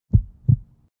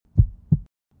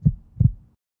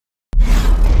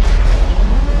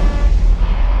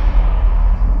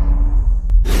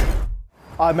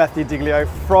I'm Matthew Diglio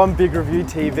from Big Review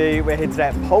TV. We're here today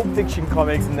at Pulp Fiction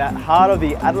Comics in the heart of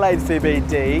the Adelaide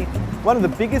CBD, one of the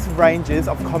biggest ranges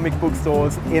of comic book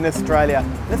stores in Australia.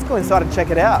 Let's go inside and check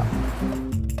it out.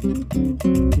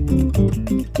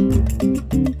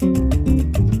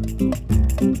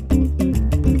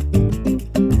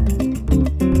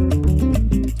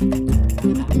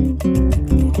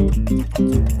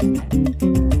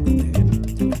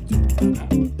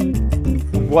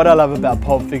 What I love about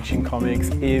Pulp Fiction Comics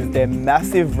is their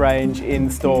massive range in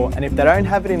store, and if they don't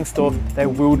have it in store, they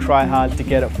will try hard to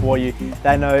get it for you.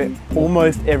 They know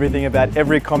almost everything about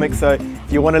every comic, so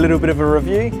if you want a little bit of a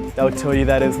review, they'll tell you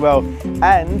that as well.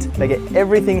 And they get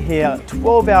everything here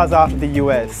 12 hours after the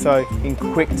US, so in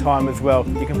quick time as well.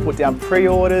 You can put down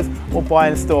pre-orders or buy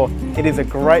in store. It is a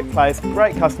great place,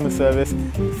 great customer service,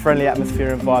 friendly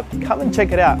atmosphere and vibe. Come and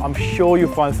check it out. I'm sure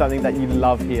you'll find something that you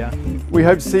love here. We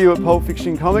hope to see you at Pulp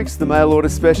Fiction Comics, the mail order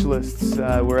specialists.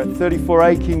 We're at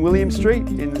 34A King William Street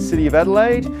in the city of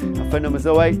Adelaide. Our phone number is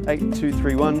 08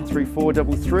 8231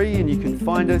 3433, and you can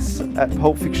find us at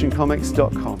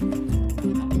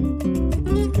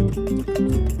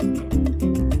pulpfictioncomics.com.